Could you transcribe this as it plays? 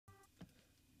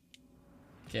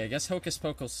Okay, I guess Hocus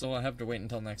Pocus, so I'll have to wait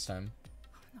until next time.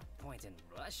 No point in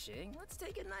rushing. Let's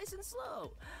take it nice and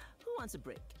slow. Who wants a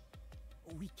break?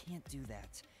 We can't do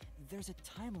that. There's a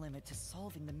time limit to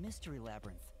solving the mystery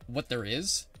labyrinth. What there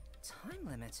is? Time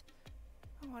limit?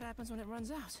 What happens when it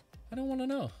runs out? I don't want to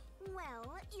know.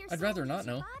 Well, I'd rather not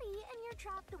know. body and you're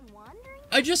trapped wandering.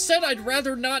 I just said I'd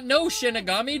rather not know,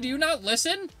 Shinigami. Do you not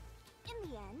listen? In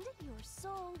the end, your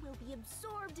soul will be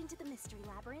absorbed into the mystery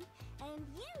labyrinth, and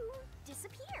you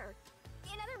disappear.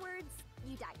 In other words,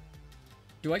 you die.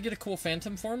 Do I get a cool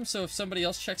phantom form, so if somebody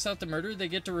else checks out the murder, they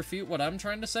get to refute what I'm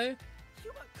trying to say?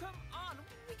 Yuma, come on!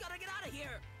 We gotta get out of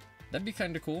here! That'd be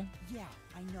kind of cool. Yeah,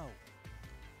 I know.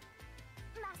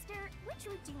 Master, which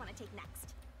route do you want to take next?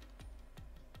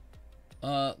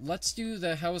 Let's do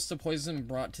the how is the poison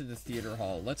brought to the theater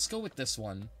hall. Let's go with this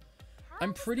one.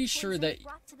 I'm pretty sure that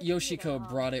Yoshiko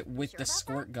brought it with the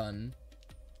squirt gun.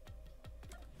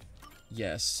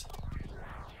 Yes.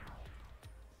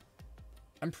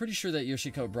 I'm pretty sure that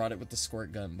Yoshiko brought it with the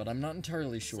squirt gun, but I'm not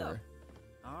entirely sure.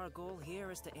 So, our goal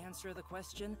here is to answer the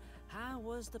question, how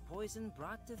was the poison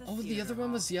brought to the Oh, the theater other one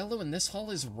hall? was yellow and this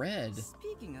hall is red.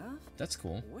 Speaking of, That's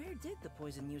cool. where did the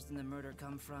poison used in the murder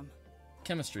come from?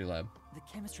 Chemistry lab. The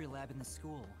chemistry lab in the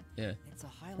school. Yeah. It's a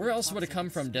highly Where else would it toxic come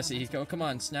from, experimental Desihiko? Come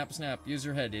on, snap, snap. Use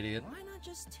your head, idiot. Why not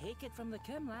just take it from the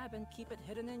chem lab and keep it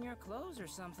hidden in your clothes or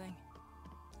something?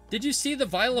 Did you see the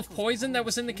vial of poison that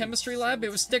was in the chemistry lab? It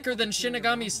was thicker than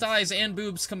Shinigami's thighs and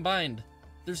boobs combined.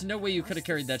 There's no way you could have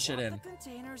carried that shit in. The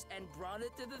containers and brought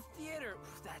it to the theater.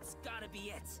 That's gotta be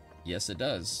it. Yes, it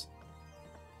does.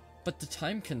 But the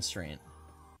time constraint.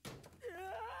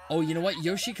 Oh, you know what?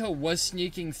 Yoshiko was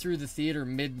sneaking through the theater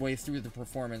midway through the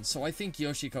performance, so I think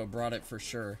Yoshiko brought it for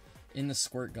sure in the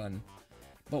squirt gun.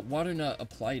 But Waruna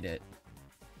applied it.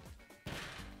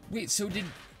 Wait, so did...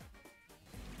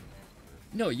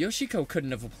 No, Yoshiko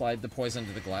couldn't have applied the poison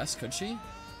to the glass, could she?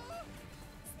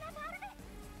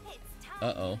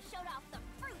 Uh-oh.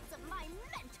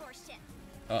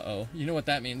 Uh-oh. You know what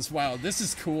that means. Wow, this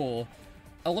is cool.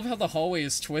 I love how the hallway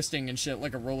is twisting and shit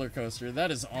like a roller coaster.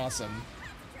 That is awesome.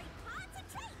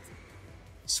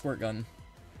 Squirt gun.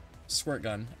 Squirt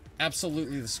gun.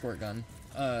 Absolutely the squirt gun.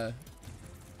 A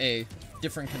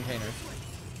different container.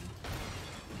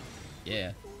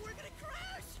 Yeah.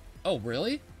 Oh,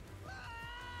 really?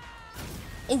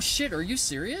 Oh shit, are you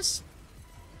serious?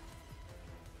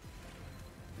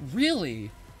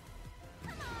 Really?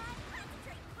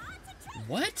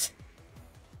 What?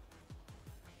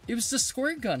 It was the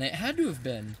squirt gun. It had to have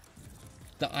been.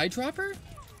 The eyedropper?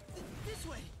 This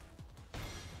way.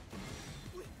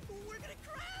 We're gonna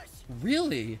crash.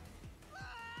 Really?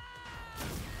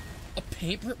 A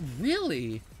paint?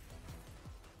 Really?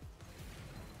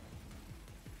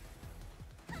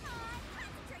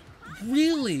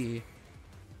 Really?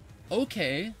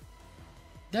 Okay.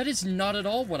 That is not at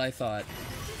all what I thought.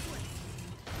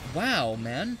 Wow,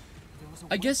 man.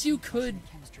 I guess you could...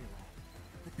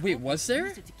 Wait, was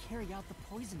there?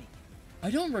 I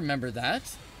don't remember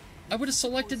that. I would have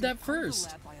selected that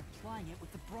first.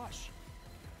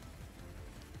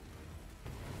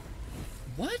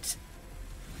 What?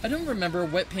 I don't remember a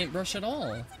wet paintbrush at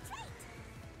all.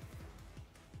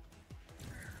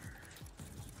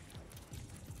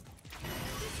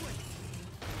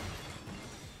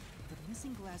 The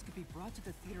missing glass could be brought to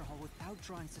the theater hall without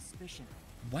drawing suspicion.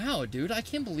 Wow, dude, I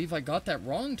can't believe I got that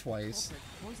wrong twice.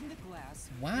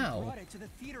 Wow. Brought it to the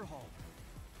theater hall.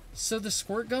 So the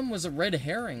squirt gun was a red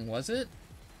herring, was it?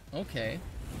 Okay.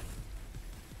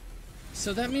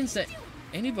 So that means that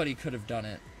anybody could have done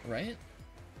it, right?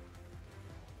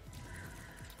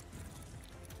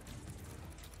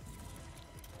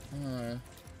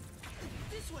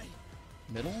 This way.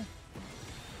 Middle?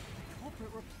 The culprit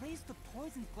replaced the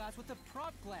poison glass with the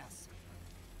prop glass.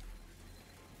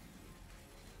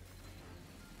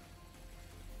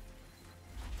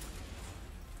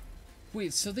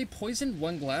 Wait, so they poisoned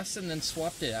one glass and then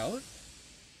swapped it out?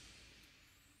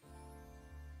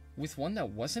 With one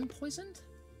that wasn't poisoned?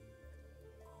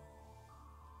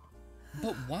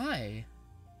 But why?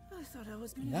 I thought I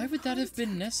was Why would that have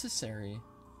been necessary?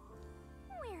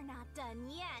 We're not done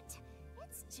yet.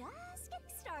 It's just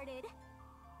getting started.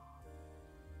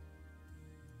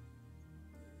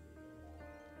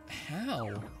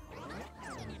 How?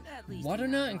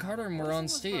 Waruna and Carter were on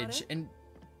stage, and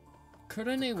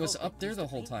Kurane was up there the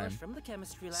whole time.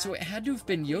 So it had to have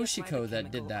been Yoshiko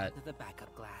that did that. The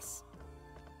backup glass.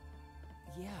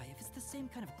 Yeah, if it's the same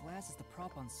kind of glass as the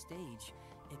prop on stage,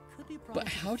 it could be brought But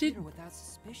to how the did... theater without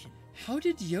suspicion. How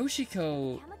did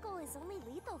Yoshiko... The chemical is only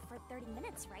lethal for 30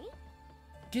 minutes, right?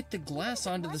 get the glass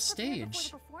onto the stage?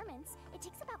 Before the performance, it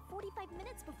takes about 45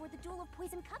 minutes before the Duel of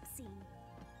Poison Cup scene.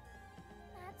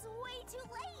 That's way too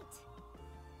late!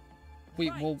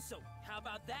 Wait, well, So, how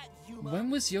about that, Yuma? when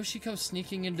was Yoshiko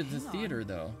sneaking into the Hang on. theater,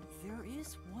 though? There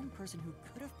is one person who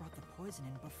could have brought the poison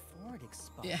in before it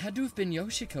expired. It had to have been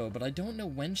Yoshiko, but I don't know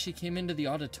when she came into the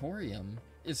auditorium,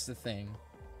 is the thing.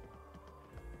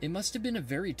 It must have been a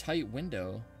very tight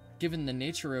window, given the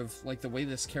nature of, like, the way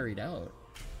this carried out.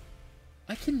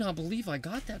 I cannot believe I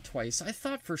got that twice. I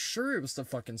thought for sure it was the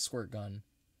fucking squirt gun.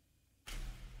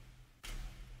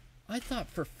 I thought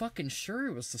for fucking sure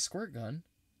it was the squirt gun.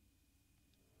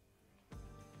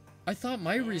 I thought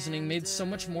my reasoning made so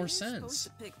much more You're sense. supposed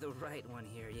to pick the right one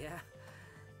here, yeah?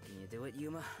 Can you do it,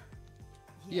 Yuma?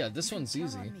 Yeah, this you can one's count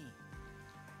easy. on me.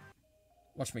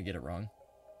 Watch me get it wrong.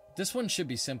 This one should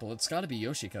be simple. It's gotta be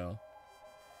Yoshiko.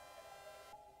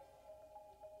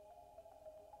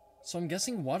 So I'm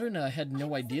guessing Waruna had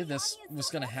no idea this was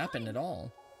gonna happen at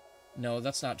all. No,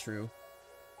 that's not true.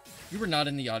 You were not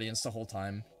in the audience the whole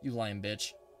time, you lying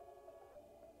bitch.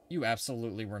 You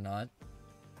absolutely were not.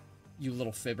 You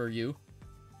little fibber, you.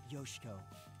 Yoshiko,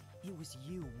 it was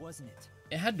you, wasn't it?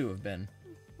 It had to have been.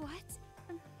 What?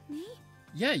 Me?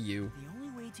 Yeah, you. The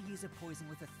only way to use a poison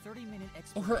with a 30-minute Oh,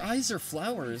 expiration. her eyes are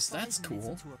flowers. 45 That's minutes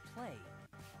cool. into a play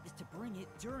is to bring it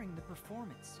during the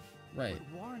performance. Right.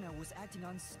 But Waruna was acting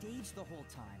on stage the whole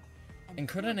time. And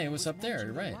Kurane was up there,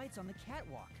 managing the right. lights on the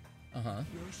catwalk. Uh-huh.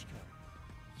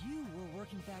 Yoshiko, you were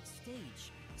working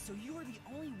backstage, so you were the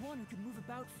only one who could move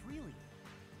about freely.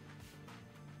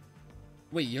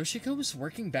 Wait, Yoshiko was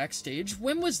working backstage?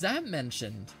 When was that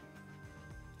mentioned?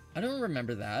 I don't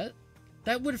remember that.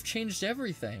 That would have changed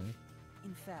everything.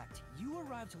 In fact, you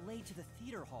arrived late to the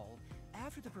theater hall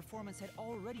after the performance had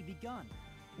already begun.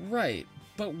 Right,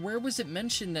 but where was it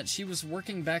mentioned that she was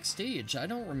working backstage? I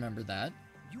don't remember that.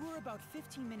 You were about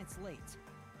 15 minutes late,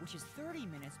 which is 30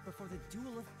 minutes before the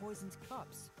Duel of Poisoned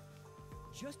Cups.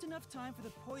 Just enough time for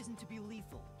the poison to be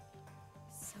lethal.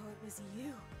 So it was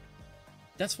you.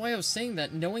 That's why I was saying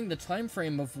that knowing the time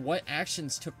frame of what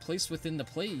actions took place within the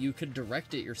play, you could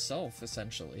direct it yourself,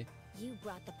 essentially. You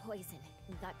brought the poison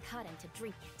and got caught in to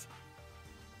drink it.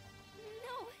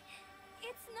 No,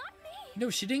 it's not me. No,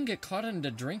 she didn't get caught in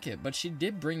to drink it, but she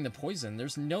did bring the poison.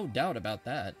 There's no doubt about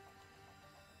that.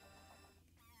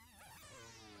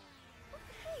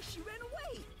 Hey, she ran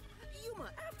away! Yuma,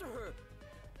 after her!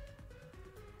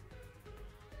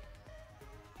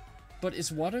 But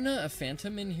is Waruna a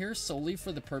phantom in here solely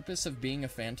for the purpose of being a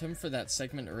phantom for that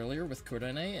segment earlier with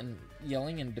Kurane and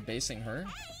yelling and debasing her?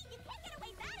 Hey, you can't get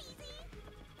away that easy.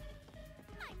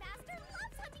 My master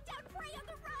loves hunting down prey on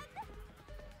the run.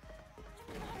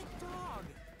 You're not a dog!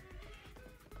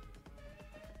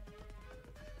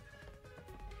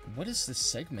 What is this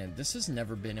segment? This has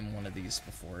never been in one of these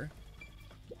before.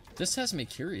 This has me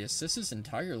curious. This is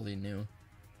entirely new.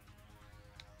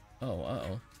 Oh,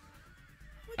 uh-oh.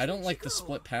 I don't like the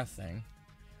split path thing.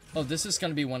 Oh, this is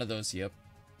gonna be one of those, yep.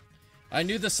 I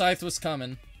knew the scythe was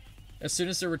coming. As soon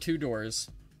as there were two doors.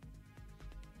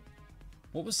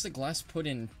 What was the glass put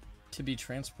in to be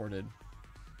transported?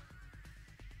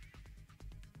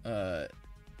 A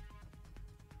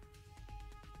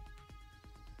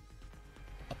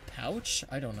pouch?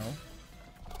 I don't know.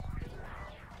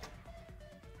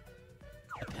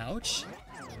 A pouch?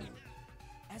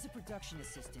 As a production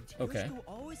assistant, Okay. Yoshiko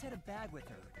always had a bag with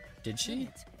her. Did she? In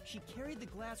it, she carried the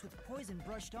glass with poison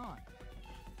brushed on.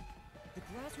 The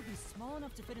glass would be small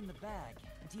enough to fit in the bag,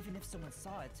 and even if someone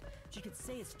saw it, she could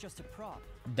say it's just a prop.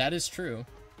 That is true.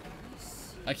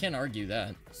 I can't argue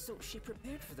that. So she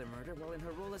prepared for the murder while in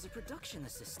her role as a production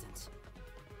assistant.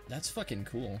 That's fucking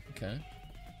cool. Okay.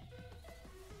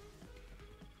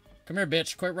 Come here,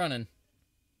 bitch. Quit running.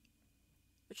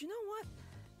 But you know what?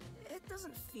 It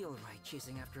doesn't feel right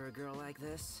chasing after a girl like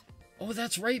this. Oh,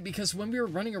 that's right, because when we were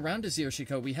running around as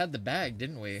Yoshiko, we had the bag,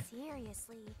 didn't we?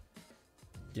 Seriously.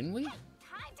 Didn't we? Time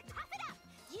to cough it up.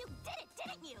 You did it,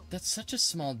 didn't you? That's such a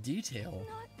small detail.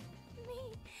 Not me.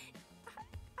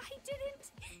 I didn't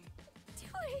do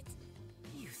it.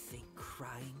 You think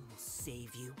crying will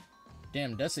save you?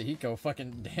 Damn, Desahiko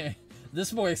fucking...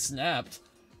 This boy snapped.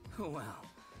 Well,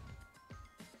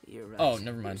 you're right. Oh,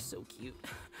 never mind. You're so cute.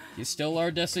 You still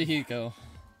are Desahiko.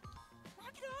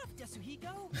 Knock it off,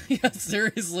 Yasuhiko! Yeah,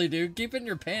 seriously, dude. Keep it in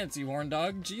your pants, you horn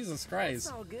dog. Jesus It's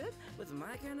Christ. all good. With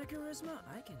my kind of charisma,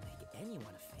 I can make anyone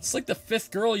a fan. It's like the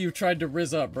 5th girl you tried to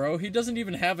rizz up, bro. He doesn't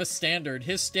even have a standard.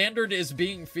 His standard is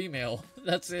being female.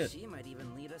 That's it. She might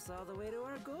even lead us all the way to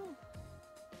our goal.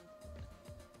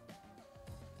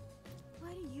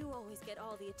 Why do you always get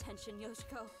all the attention,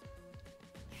 Yoshiko?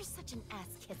 You're such an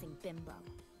ass-kissing bimbo.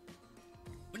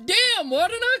 Damn,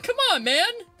 Waruna, come on,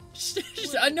 man.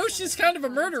 I know she's kind of a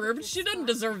murderer, but she doesn't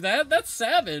deserve that. That's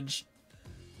savage.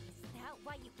 Is that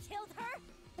why you killed her?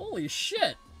 Holy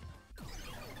shit.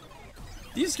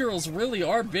 These girls really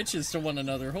are bitches to one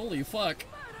another. Holy fuck.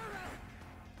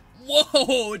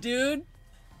 Whoa, dude.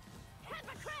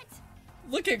 Hypocrite!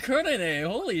 Look at Kurane.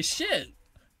 Holy shit.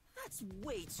 That's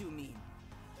way too mean.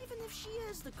 Even if she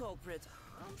is the culprit,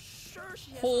 I'm sure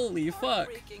she has Holy a fuck.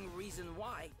 heartbreaking reason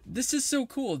why. This is so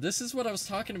cool. This is what I was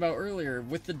talking about earlier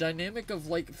with the dynamic of,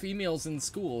 like, females in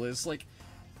school. Is like,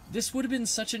 this would have been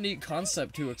such a neat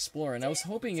concept to explore, and I was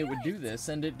hoping it would do this,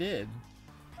 and it did.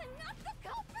 I'm not the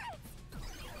culprit!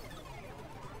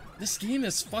 This game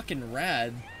is fucking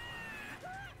rad.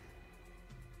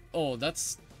 Oh,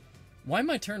 that's... Why am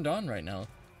I turned on right now?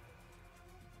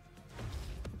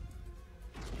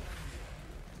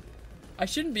 I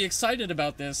shouldn't be excited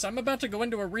about this. I'm about to go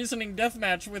into a reasoning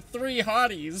deathmatch with 3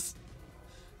 hotties.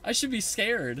 I should be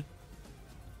scared.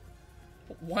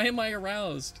 Why am I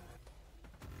aroused?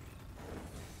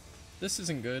 This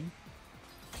isn't good.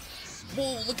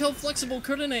 Whoa, look how flexible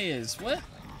Kurane is. What?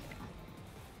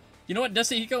 You know what,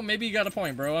 Desahiko? Maybe you got a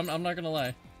point, bro. I'm not gonna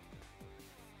lie.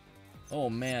 Oh,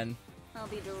 man. I'll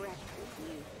be direct with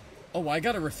you. Oh, I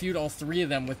gotta refute all 3 of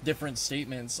them with different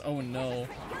statements. Oh, no.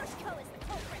 Yoshiko is the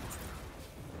culprit!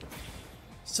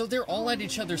 So they're all at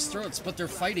each other's throats, but they're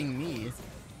fighting me.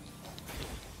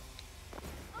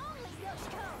 Only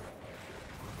Yoshiko!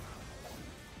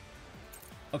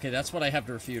 Okay, that's what I have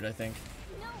to refute, I think.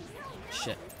 No, no, no!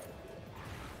 Shit.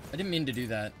 I didn't mean to do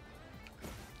that.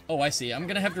 Oh, I see. I'm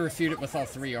gonna have to refute it with all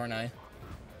 3, aren't I?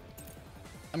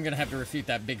 I'm gonna have to refute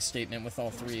that big statement with all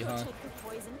 3, huh? Take the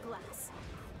poison glass.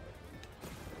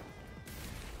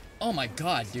 Oh my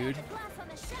god, dude. The glass on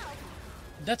the shelf.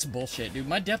 That's bullshit, dude.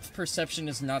 My depth perception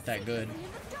is not that good. In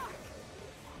the dark.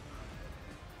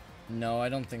 No, I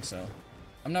don't think so.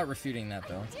 I'm not refuting that,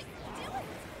 though. Didn't do it.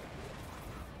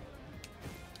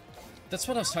 That's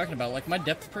what I was talking about. Like, my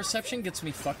depth perception gets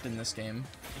me fucked in this game.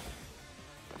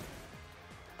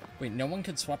 Wait, no one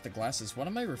could swap the glasses. What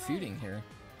am I refuting here?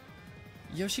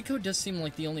 Yoshiko does seem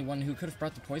like the only one who could have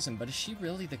brought the poison, but is she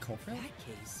really the culprit? In that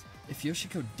case, If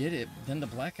Yoshiko did it, then the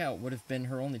blackout would have been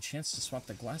her only chance to swap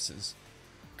the glasses.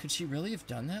 Could she really have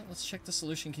done that? Let's check the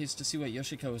solution case to see what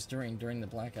Yoshiko was doing during the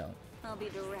blackout. I'll be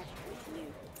direct with you.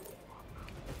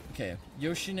 Okay,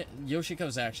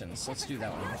 Yoshiko's actions. Let's do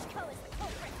that one. Yoshiko is the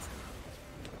culprit.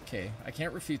 Okay, I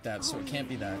can't refute that, so it can't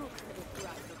be that. You could have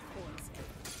brought the poison.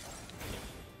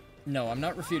 No, I'm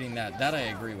not refuting that. That I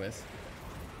agree with.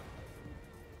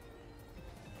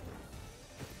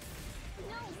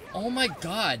 Oh my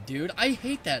god, dude. I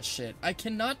hate that shit. I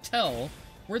cannot tell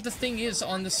where the thing is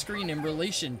on the screen in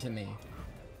relation to me.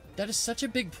 That is such a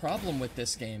big problem with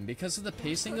this game because of the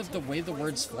pacing of the way the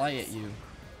words fly at you.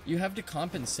 You have to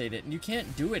compensate it, and you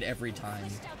can't do it every time.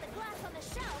 Pushed out the glass on the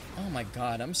shelf. Oh my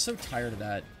god, I'm so tired of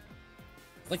that.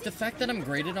 Like, the fact that I'm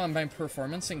graded on my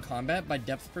performance in combat by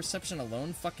depth perception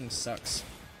alone fucking sucks.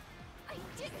 I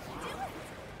didn't do it.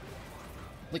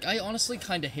 Like, I honestly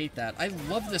kinda hate that. I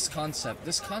love this concept.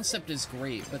 This concept is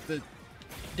great, but the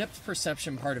depth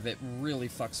perception part of it really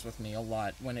fucks with me a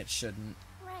lot when it shouldn't.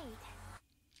 Right.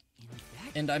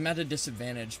 And I'm at a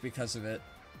disadvantage because of it.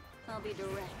 I'll be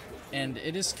direct with you. And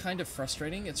it is kind of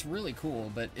frustrating. It's really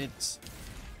cool, but it's...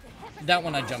 That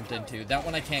one I jumped into. That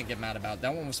one I can't get mad about.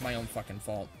 That one was my own fucking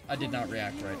fault. I did not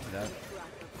react right to that.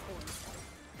 Brought the poison.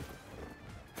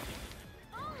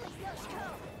 Only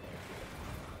Yoshiko.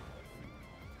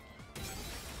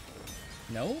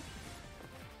 No?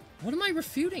 What am I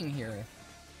refuting here?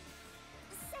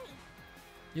 Say,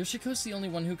 Yoshiko's the only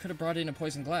one who could have brought in a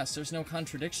poison glass. There's no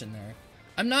contradiction there.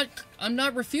 I'm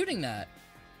not refuting that.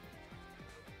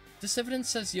 This evidence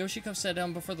says Yoshiko sat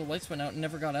down before the lights went out and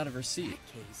never got out of her seat.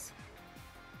 that case,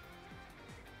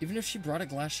 Even if she brought a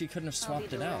glass, she couldn't have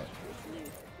swapped it out.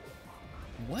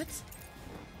 What?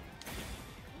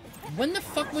 When the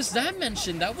fuck was that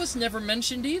mentioned? That was never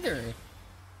mentioned either.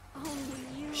 Only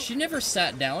you. She never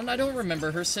sat down. I don't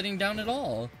remember her sitting down at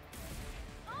all.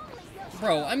 only Yoshiko.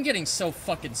 Bro, I'm getting so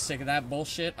fucking sick of that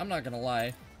bullshit. I'm not gonna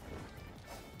lie.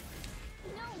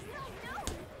 No, no,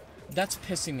 no. That's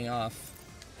pissing me off.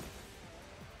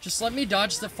 Just let me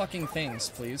dodge the fucking things,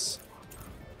 please.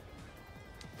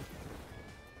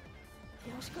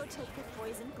 Yoshiko, take the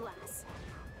poison glass.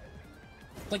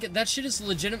 Like, that shit is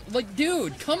legitimate. Like,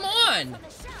 dude, come on! On the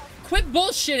shelf. Quit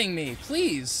bullshitting me,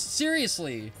 please.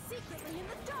 Seriously. Secretly in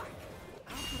the dark.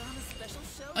 I'll put on a special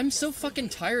show. I'm so fucking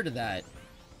tired of that.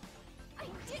 I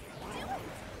didn't do it.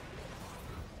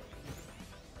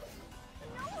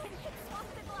 No one can swap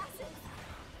the glasses.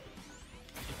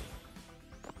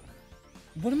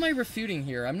 What am I refuting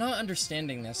here? I'm not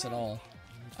understanding this at all.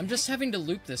 I'm just having to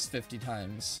loop this 50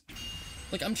 times.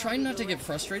 Like, I'm trying not to get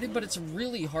frustrated, but it's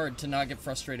really hard to not get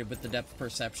frustrated with the depth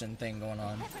perception thing going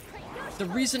on. The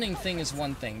reasoning thing is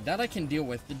one thing. That I can deal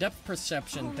with. The depth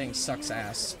perception thing sucks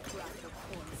ass.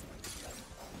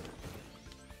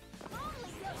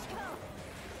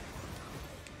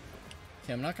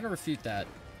 Okay, I'm not gonna refute that.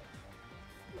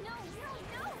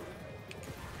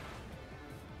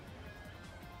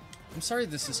 I'm sorry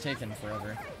this is taking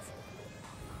forever.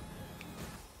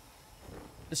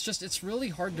 It's just, it's really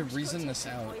hard to reason this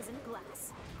out.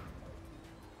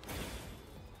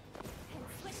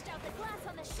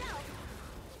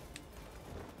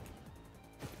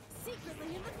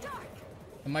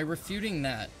 Am I refuting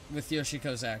that with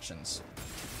Yoshiko's actions?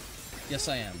 Yes,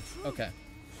 I am. Okay.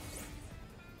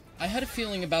 I had a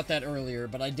feeling about that earlier,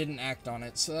 but I didn't act on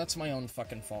it, so that's my own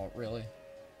fucking fault, really.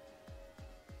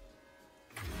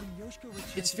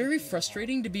 It's very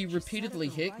frustrating to be repeatedly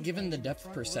hit given the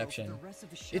depth perception.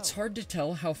 It's hard to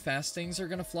tell how fast things are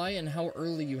gonna fly and how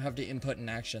early you have to input an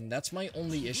action. That's my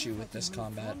only issue with this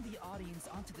combat.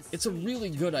 It's a really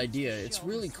good idea. It's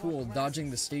really cool dodging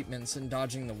the statements and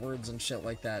dodging the words and shit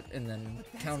like that and then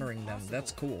countering them.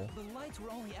 That's cool.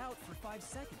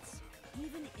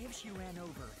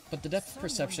 But the depth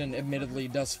perception admittedly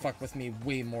does fuck with me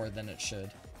way more than it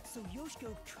should. So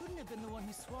Yoshiko couldn't have been the one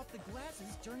who swapped the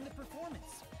glasses during the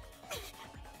performance.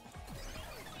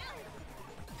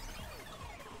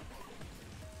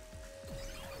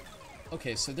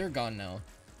 Okay, so they're gone now.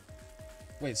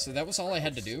 Wait, so that was all I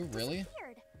had to do? Really?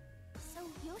 So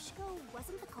Yoshiko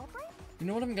wasn't the culprit? You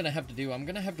know what I'm gonna have to do? I'm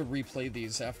gonna have to replay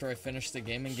these after I finish the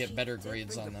game and get better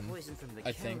grades on them.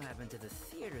 I think. Into the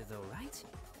theater, though, right?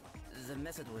 The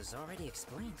method was already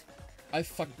explained. I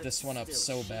fucked this one up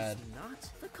so bad. Not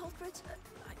the culprit?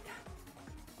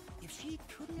 If she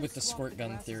couldn't with the have squirt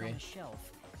gun glasses theory. on the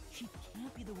shelf, she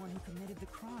can't be the one who committed the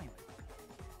crime.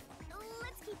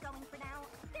 Let's keep going for now.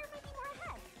 There might be more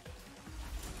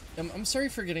ahead. I'm sorry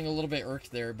for getting a little bit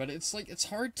irked there, but it's like, it's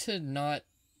hard to not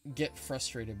get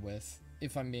frustrated with,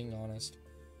 if I'm being honest.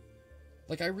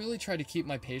 Like, I really try to keep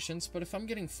my patience, but if I'm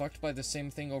getting fucked by the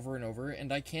same thing over and over,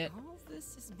 and I can't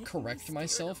correct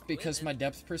myself because my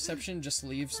depth perception just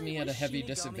leaves me at a heavy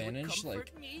disadvantage,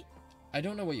 like, I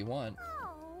don't know what you want. Oh,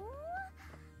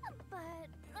 but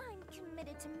I'm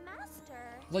committed to master.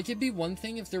 Like, it'd be one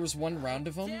thing if there was one round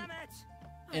of them,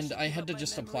 and I had to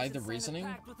just apply the reasoning.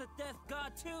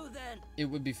 It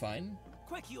would be fine.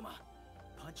 Quick, Yuma!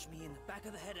 Punch me in the back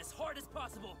of the head as hard as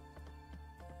possible.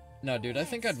 No, dude, I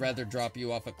think I'd rather drop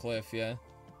you off a cliff, yeah.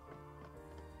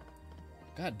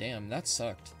 God damn, that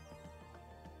sucked.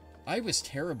 I was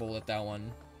terrible at that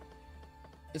one.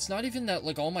 It's not even that,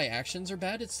 like, all my actions are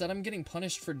bad, it's that I'm getting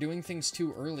punished for doing things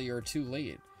too early or too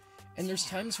late. And there's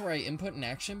times where I input an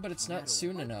action, but it's not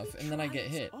soon enough, and then I get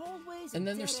hit. And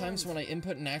then there's times when I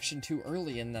input an action too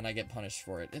early, and then I get punished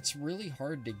for it. It's really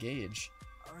hard to gauge.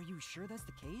 Are you sure that's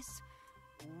the case?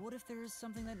 What if there's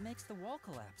something that makes the wall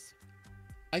collapse?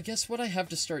 I guess what I have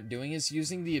to start doing is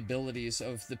using the abilities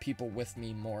of the people with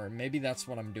me more. Maybe that's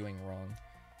what I'm doing wrong.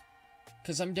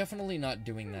 Because I'm definitely not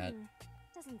doing that.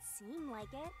 Doesn't seem like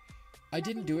it. I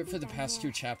didn't do it for the past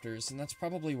 2 chapters, and that's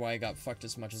probably why I got fucked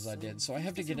as much as I did, so I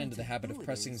have to get into the habit of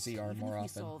pressing ZR more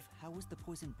often. How was the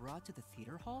poison brought to the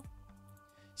theater hall?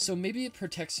 So maybe it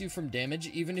protects you from damage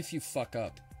even if you fuck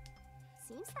up.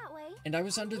 Seems that way. And I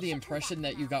was under the impression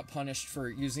that you got punished for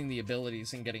using the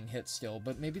abilities and getting hit still,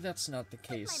 but maybe that's not the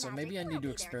case, so maybe I need to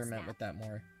experiment with that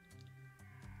more.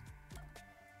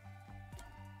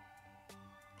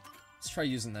 Let's try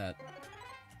using that.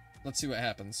 Let's see what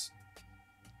happens.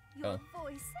 Your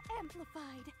voice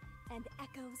amplified and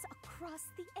echoes across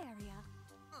the area.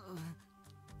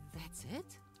 That's it?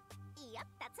 Yep,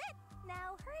 that's it.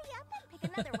 Now hurry up and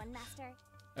pick another one, Master.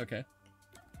 Okay.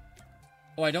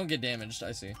 Oh, I don't get damaged,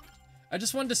 I see. I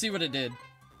just wanted to see what it did.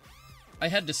 I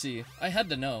had to see. I had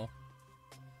to know.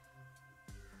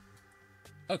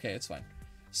 Okay, it's fine.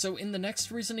 So in the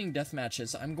next reasoning death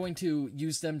matches, I'm going to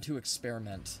use them to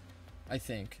experiment, I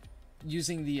think.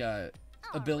 Using the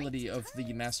ability of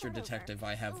the master detective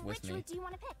I have with me. Which do you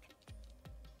want to pick?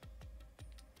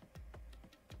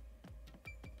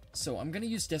 So I'm gonna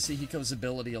use Desahiko's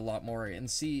ability a lot more and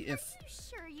see if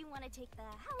Sure you want to take the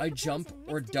I jump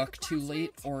or duck too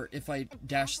late, or if I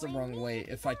dash the wrong way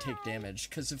if I take damage.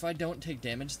 Because if I don't take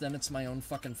damage, then it's my own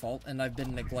fucking fault, and I've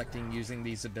been neglecting using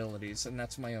these abilities, and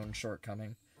that's my own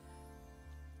shortcoming.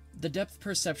 The depth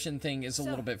perception thing is a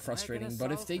little bit frustrating,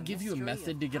 but if they give you a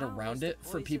method to get around it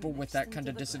for people with that kind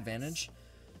of disadvantage,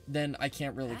 then I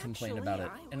can't really complain about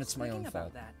it, and it's my own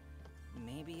fault.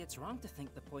 Maybe it's wrong to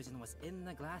think the poison was in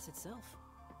the glass itself.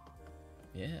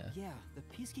 Yeah. Yeah, the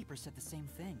Peacekeeper said the same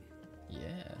thing.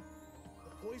 Yeah.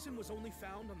 The poison was only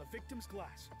found on the victim's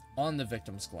glass. On the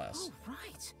victim's glass. Oh,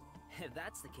 right. If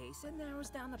that's the case, it narrows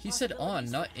down the He said on,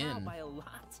 possibilities not somehow in. by a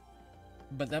lot.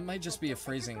 But that might just be a But don't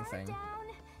let your phrasing guard thing. down.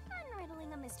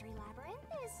 Unriddling a mystery labyrinth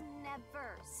is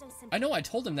never so simple. I know, I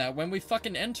told him that when we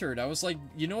fucking entered. I was like,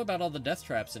 you know about all the death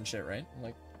traps and shit, right? I'm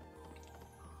like...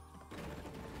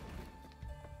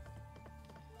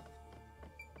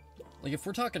 Like, if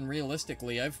we're talking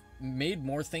realistically, I've made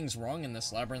more things wrong in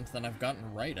this labyrinth than I've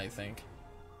gotten right, I think.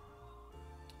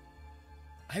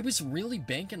 I was really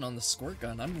banking on the squirt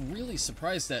gun. I'm really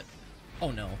surprised that... Oh,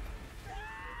 no.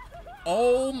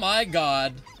 Oh, my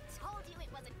God. I told you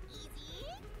it wasn't easy.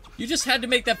 You just had to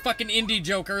make that fucking indie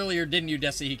joke earlier, didn't you,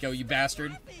 Desahiko, you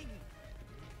bastard?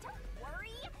 Don't worry.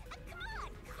 Come on,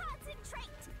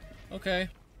 concentrate. Okay.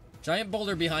 Giant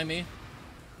boulder behind me.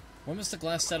 When was the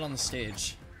glass set on the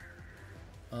stage?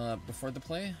 Before the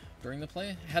play? During the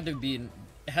play? It had to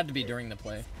be during the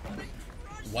play.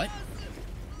 What?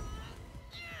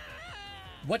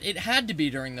 What? It had to be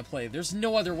during the play. There's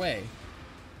no other way.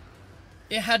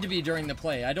 It had to be during the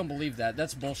play. I don't believe that.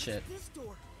 That's bullshit. This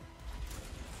door.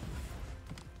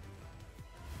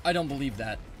 I don't believe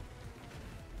that.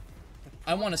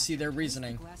 I want to see their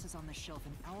reasoning. The glasses on the shelf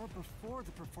an hour before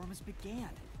the performance began.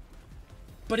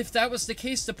 But if that was the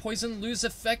case, the poison lose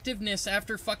effectiveness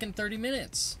after fucking 30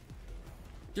 minutes.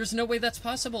 There's no way that's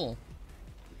possible.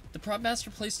 The prop master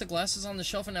placed the glasses on the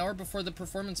shelf an hour before the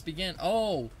performance began.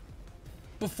 Oh.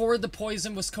 Before the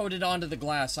poison was coated onto the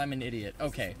glass. I'm an idiot.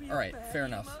 Okay, alright, fair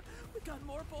enough. Yuma. We got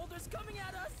more boulders coming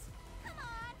at us. Come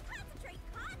on, concentrate,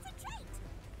 concentrate.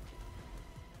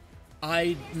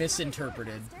 I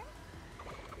misinterpreted. Master.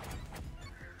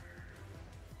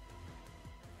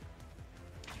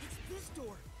 It's this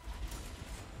door.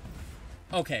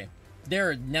 Okay,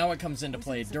 there, now it comes into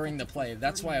play during the play.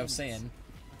 That's why I was saying.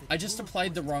 I just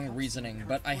applied the wrong reasoning,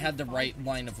 but I had the right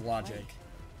line of logic.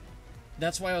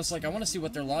 That's why I was like, I want to see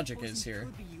what their logic is here.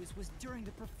 Could be used was during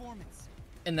the performance.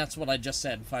 And that's what I just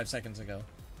said 5 seconds ago.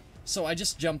 So I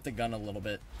just jumped the gun a little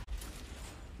bit.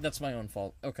 That's my own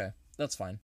fault. Okay, that's fine.